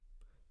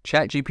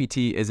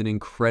ChatGPT is an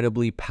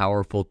incredibly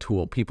powerful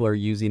tool. People are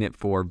using it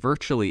for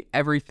virtually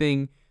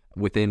everything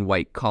within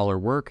white-collar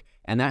work,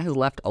 and that has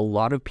left a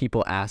lot of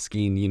people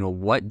asking,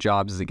 what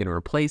jobs is it going to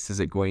replace? Is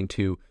it going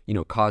to,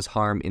 cause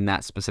harm in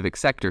that specific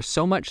sector?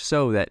 So much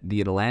so that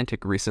The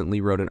Atlantic recently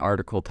wrote an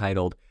article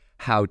titled,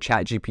 "How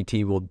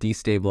ChatGPT Will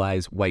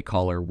Destabilize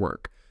White-Collar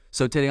Work."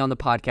 So today on the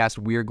podcast,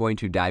 we're going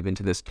to dive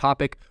into this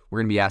topic. We're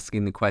going to be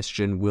asking the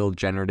question, will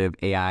generative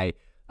AI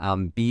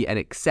be an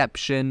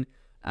exception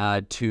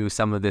to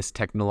some of this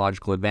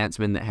technological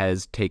advancement that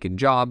has taken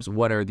jobs?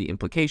 What are the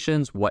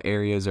implications? What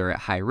areas are at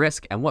high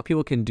risk? And what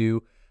people can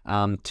do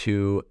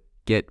to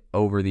get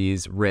over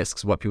these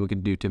risks, what people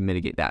can do to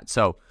mitigate that.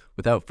 So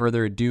without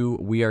further ado,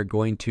 we are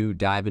going to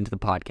dive into the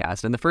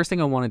podcast. And the first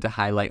thing I wanted to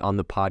highlight on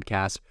the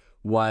podcast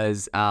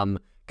was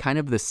kind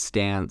of the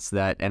stance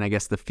that, and I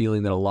guess the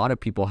feeling that a lot of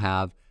people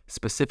have,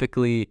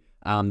 specifically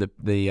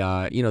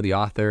the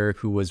author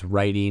who was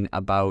writing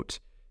about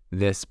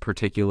this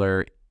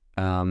particular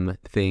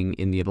thing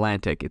in The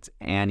Atlantic. It's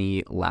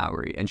Annie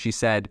Lowrey. And she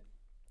said,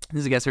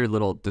 this is, I guess, her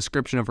little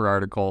description of her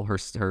article,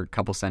 her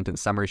couple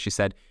sentence summary. She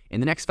said, in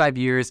the next 5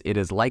 years, it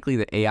is likely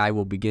that AI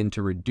will begin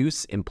to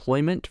reduce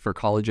employment for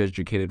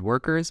college-educated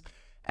workers.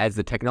 As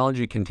the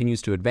technology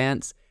continues to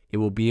advance, it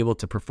will be able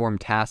to perform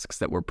tasks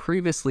that were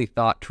previously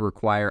thought to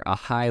require a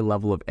high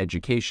level of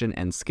education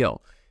and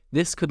skill.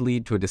 This could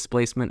lead to a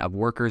displacement of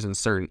workers in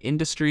certain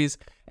industries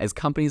as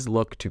companies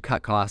look to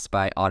cut costs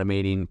by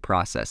automating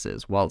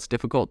processes. While it's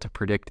difficult to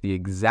predict the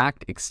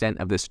exact extent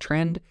of this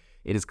trend,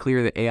 it is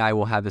clear that AI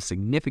will have a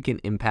significant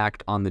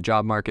impact on the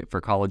job market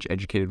for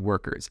college-educated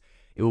workers.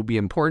 It will be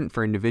important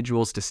for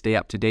individuals to stay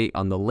up to date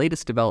on the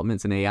latest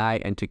developments in AI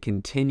and to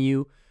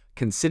continue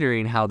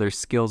considering how their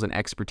skills and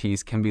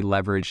expertise can be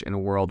leveraged in a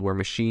world where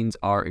machines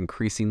are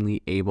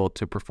increasingly able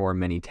to perform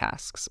many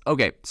tasks.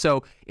 Okay,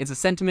 so it's a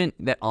sentiment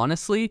that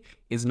honestly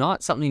is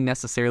not something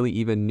necessarily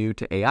even new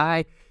to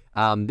AI.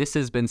 This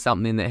has been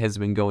something that has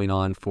been going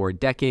on for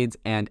decades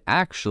and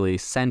actually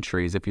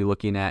centuries. If you're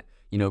looking at,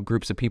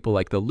 groups of people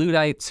like the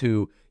Luddites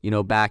who,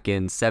 back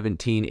in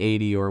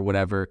 1780 or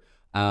whatever,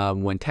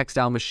 when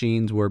textile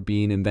machines were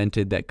being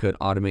invented that could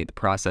automate the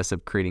process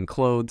of creating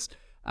clothes,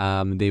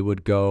 they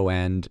would go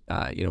and,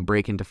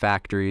 break into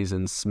factories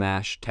and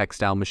smash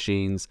textile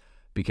machines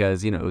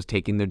because, it was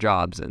taking their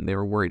jobs and they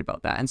were worried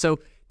about that. And so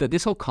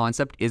this whole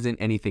concept isn't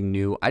anything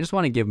new. I just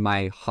want to give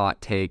my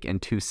hot take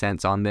and 2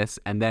 cents on this,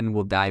 and then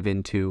we'll dive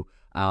into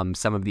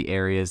some of the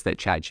areas that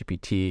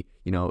ChatGPT,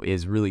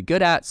 is really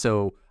good at.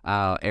 So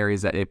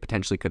areas that it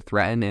potentially could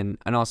threaten.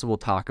 And also we'll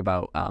talk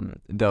about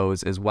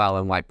those as well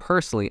and why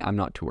personally I'm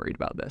not too worried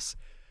about this.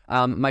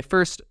 My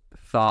first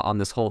thought on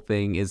this whole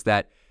thing is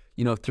that,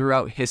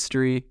 throughout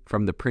history,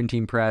 from the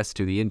printing press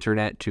to the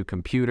internet to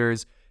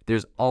computers,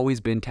 there's always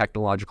been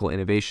technological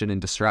innovation and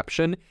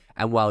disruption.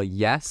 And while,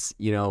 yes,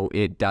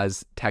 it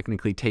does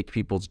technically take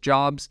people's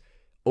jobs,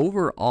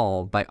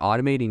 overall, by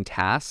automating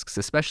tasks,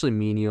 especially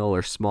menial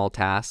or small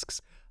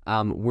tasks,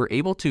 we're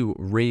able to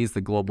raise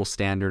the global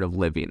standard of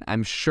living.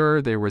 I'm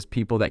sure there was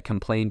people that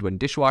complained when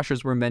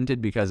dishwashers were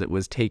invented because it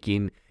was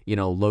taking,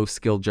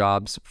 low-skill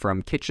jobs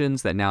from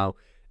kitchens that now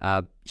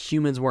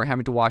humans weren't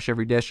having to wash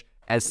every dish.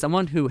 As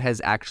someone who has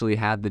actually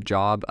had the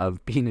job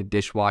of being a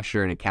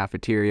dishwasher in a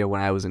cafeteria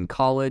when I was in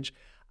college,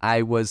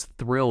 I was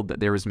thrilled that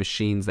there was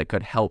machines that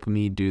could help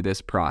me do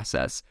this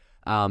process.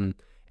 And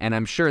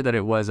I'm sure that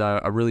it was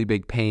a really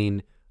big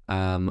pain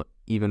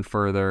even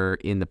further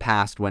in the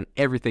past when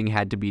everything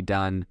had to be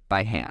done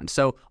by hand.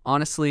 So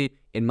honestly,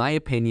 in my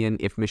opinion,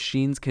 if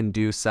machines can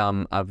do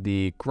some of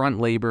the grunt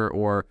labor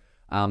or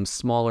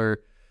smaller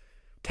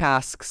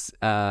tasks,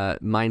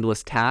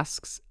 mindless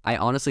tasks, I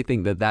honestly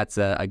think that that's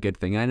a good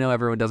thing. And I know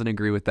everyone doesn't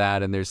agree with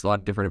that, and there's a lot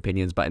of different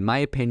opinions, but in my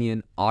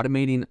opinion,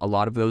 automating a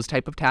lot of those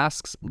type of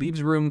tasks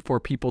leaves room for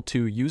people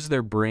to use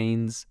their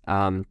brains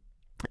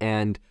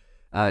and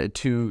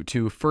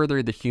to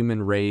further the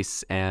human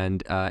race,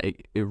 and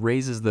it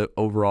raises the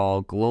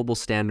overall global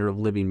standard of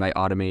living by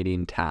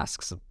automating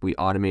tasks. We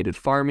automated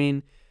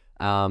farming,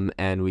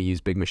 and we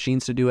use big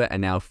machines to do it, and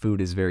now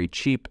food is very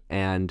cheap,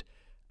 and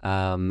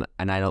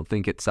I don't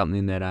think it's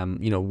something that I'm,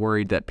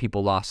 worried that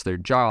people lost their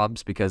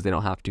jobs because they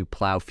don't have to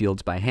plow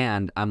fields by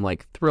hand. I'm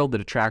like thrilled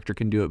that a tractor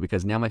can do it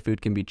because now my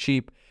food can be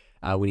cheap.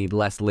 We need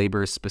less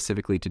labor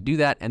specifically to do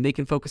that, and they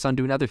can focus on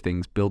doing other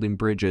things, building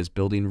bridges,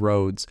 building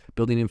roads,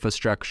 building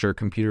infrastructure,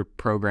 computer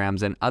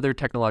programs, and other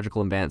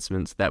technological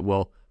advancements that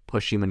will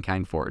push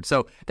humankind forward.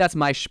 So that's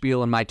my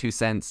spiel and my 2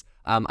 cents.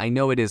 I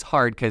know it is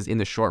hard because in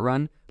the short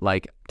run,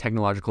 like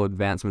technological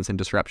advancements and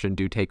disruption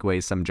do take away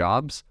some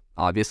jobs,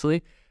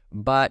 obviously.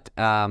 But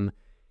I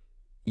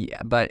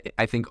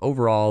think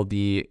overall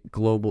the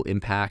global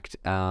impact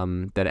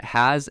that it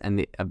has and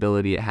the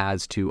ability it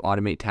has to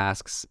automate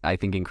tasks, I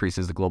think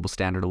increases the global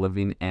standard of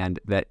living and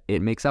that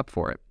it makes up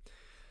for it.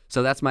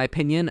 So that's my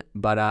opinion,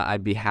 but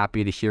I'd be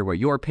happy to hear what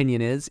your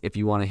opinion is. If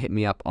you want to hit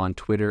me up on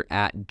Twitter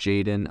at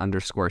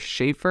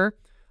Jaden_Schaefer,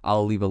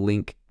 I'll leave a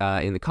link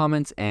in the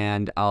comments,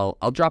 and I'll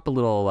drop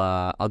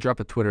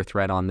a Twitter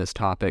thread on this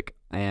topic,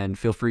 and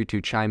feel free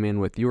to chime in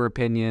with your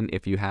opinion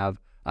if you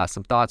have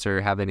some thoughts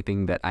or have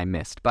anything that I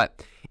missed.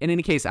 But in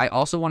any case, I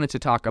also wanted to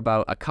talk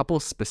about a couple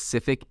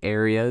specific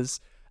areas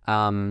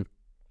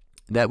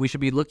that we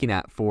should be looking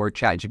at for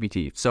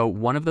ChatGPT. So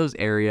one of those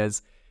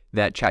areas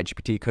that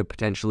ChatGPT could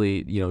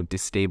potentially,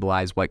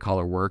 destabilize white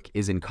collar work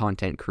is in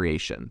content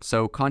creation.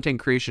 So content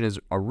creation is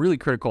a really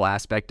critical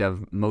aspect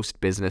of most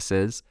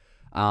businesses,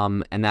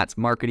 and that's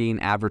marketing,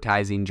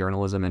 advertising,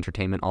 journalism,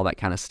 entertainment, all that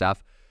kind of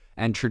stuff.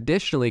 And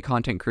traditionally,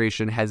 content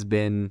creation has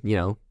been,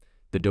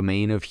 the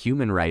domain of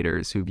human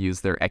writers who've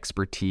used their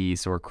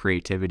expertise or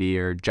creativity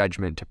or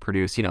judgment to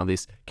produce,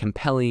 this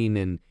compelling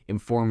and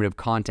informative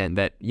content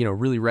that,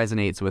 really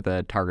resonates with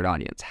a target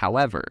audience.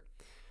 However,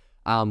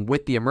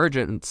 with the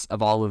emergence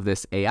of all of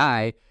this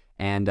AI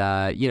and,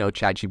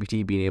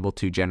 ChatGPT being able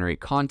to generate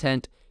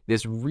content,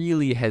 this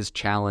really has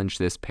challenged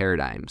this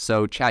paradigm.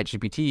 So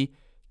ChatGPT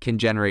can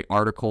generate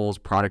articles,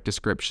 product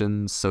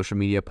descriptions, social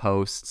media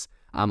posts,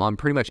 on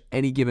pretty much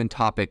any given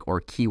topic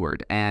or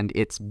keyword. And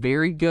it's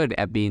very good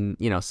at being,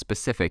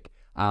 specific.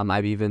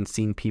 I've even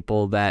seen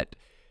people that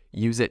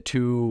use it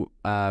to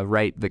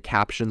write the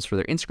captions for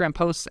their Instagram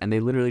posts, and they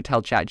literally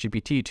tell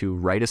ChatGPT to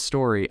write a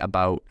story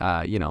about,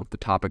 the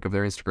topic of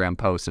their Instagram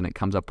post, and it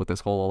comes up with this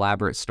whole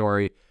elaborate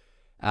story,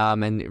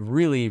 and it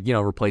really,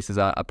 replaces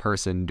a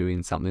person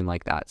doing something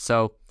like that.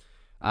 So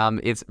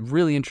it's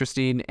really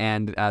interesting,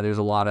 and there's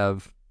a lot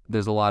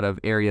of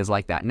areas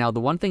like that. Now, the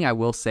one thing I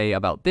will say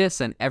about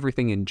this and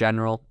everything in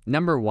general,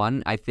 number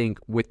one, I think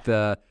with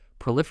the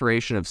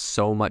proliferation of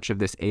so much of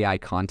this AI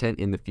content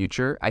in the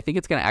future, I think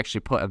it's going to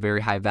actually put a very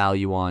high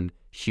value on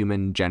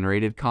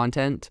human-generated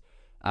content.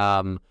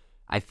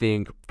 I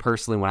think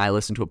personally, when I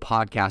listen to a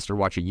podcast or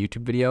watch a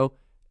YouTube video,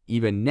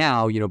 even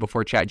now,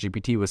 before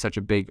ChatGPT was such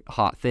a big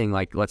hot thing,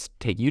 like let's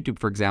take YouTube,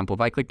 for example.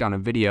 If I clicked on a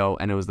video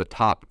and it was the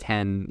top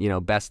 10,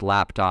 best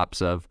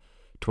laptops of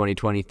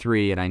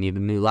 2023 and I need a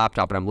new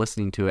laptop and I'm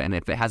listening to it, and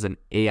if it has an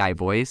AI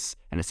voice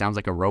and it sounds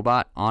like a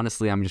robot,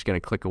 honestly, I'm just going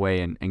to click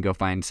away and go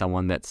find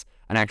someone that's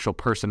an actual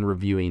person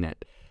reviewing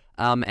it.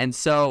 And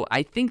so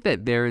I think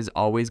that there is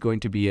always going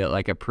to be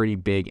a pretty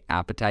big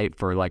appetite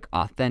for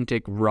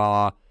authentic,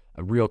 raw,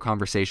 real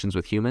conversations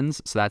with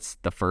humans. So that's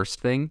the first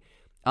thing.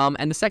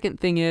 And the second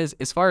thing is,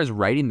 as far as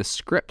writing the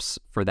scripts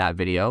for that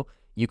video,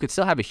 you could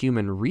still have a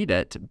human read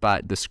it,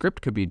 but the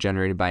script could be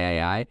generated by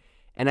AI.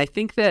 And I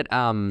think that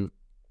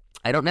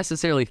I don't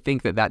necessarily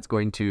think that that's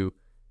going to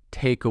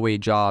take away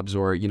jobs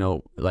or,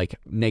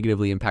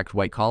 negatively impact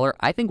white collar.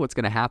 I think what's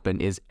going to happen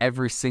is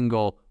every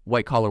single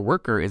white collar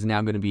worker is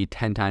now going to be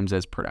 10 times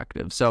as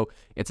productive. So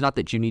it's not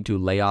that you need to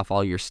lay off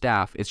all your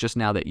staff. It's just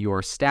now that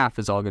your staff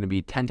is all going to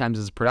be 10 times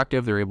as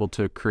productive. They're able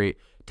to create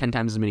 10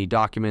 times as many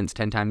documents,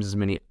 10 times as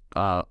many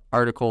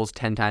articles,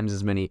 10 times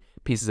as many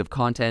pieces of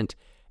content.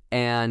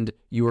 And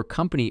your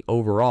company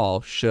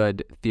overall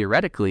should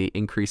theoretically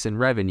increase in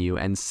revenue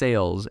and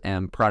sales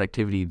and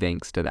productivity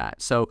thanks to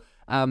that. So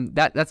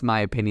that's my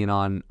opinion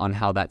on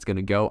how that's going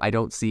to go. I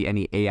don't see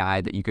any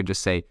AI that you could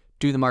just say,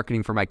 do the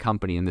marketing for my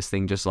company, and this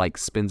thing just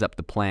spins up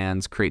the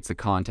plans, creates the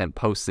content,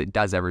 posts it,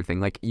 does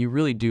everything. You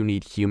really do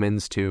need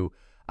humans to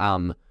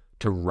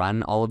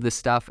run all of this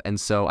stuff. And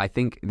so I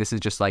think this is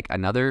just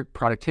another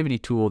productivity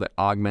tool that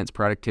augments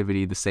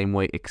productivity the same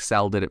way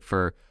Excel did it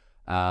for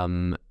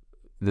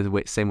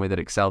same way that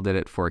Excel did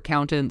it for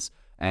accountants,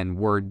 and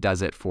Word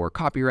does it for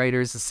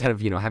copywriters instead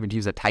of, having to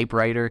use a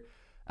typewriter.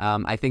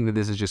 I think that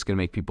this is just going to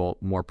make people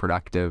more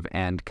productive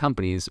and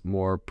companies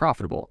more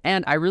profitable.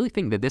 And I really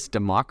think that this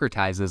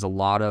democratizes a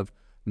lot of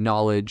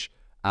knowledge,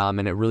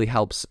 and it really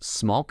helps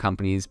small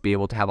companies be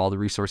able to have all the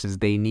resources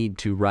they need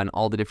to run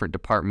all the different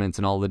departments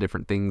and all the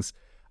different things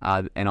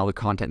and all the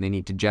content they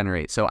need to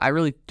generate. So I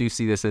really do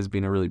see this as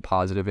being a really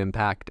positive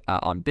impact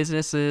on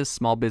businesses,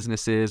 small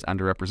businesses,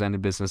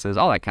 underrepresented businesses,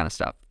 all that kind of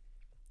stuff.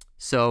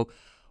 So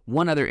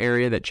one other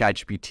area that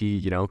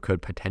ChatGPT,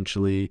 could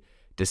potentially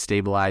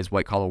destabilize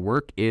white collar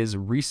work is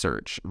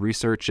research.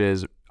 Research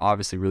is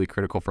obviously really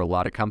critical for a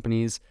lot of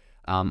companies,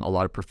 a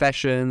lot of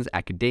professions,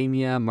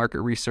 academia,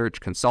 market research,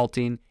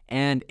 consulting,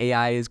 and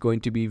AI is going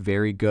to be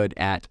very good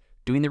at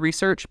doing the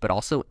research, but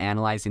also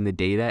analyzing the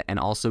data and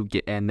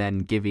then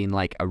giving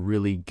a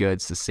really good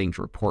succinct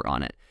report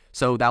on it.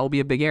 So that will be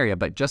a big area.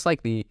 But just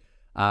like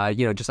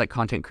just like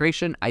content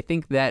creation, I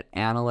think that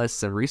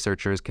analysts and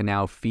researchers can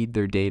now feed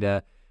their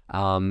data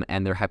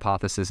and their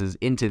hypotheses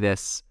into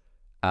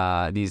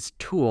these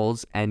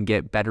tools and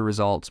get better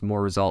results,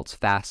 more results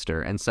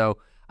faster. And so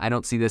I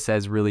don't see this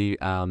as really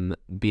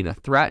being a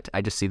threat.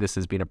 I just see this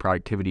as being a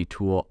productivity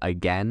tool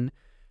again.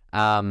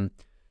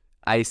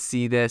 I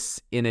see this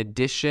in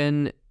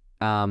addition,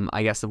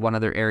 I guess one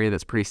other area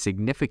that's pretty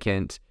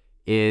significant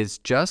is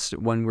just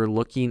when we're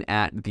looking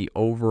at the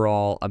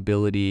overall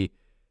ability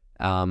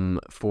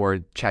for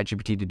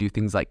ChatGPT to do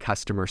things like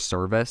customer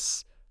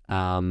service,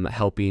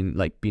 helping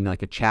being a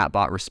chat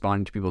bot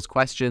responding to people's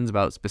questions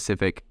about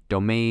specific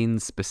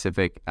domains,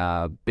 specific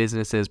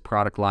businesses,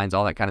 product lines,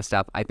 all that kind of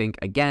stuff. I think,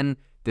 again,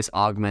 this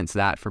augments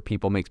that for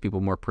people, makes people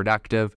more productive.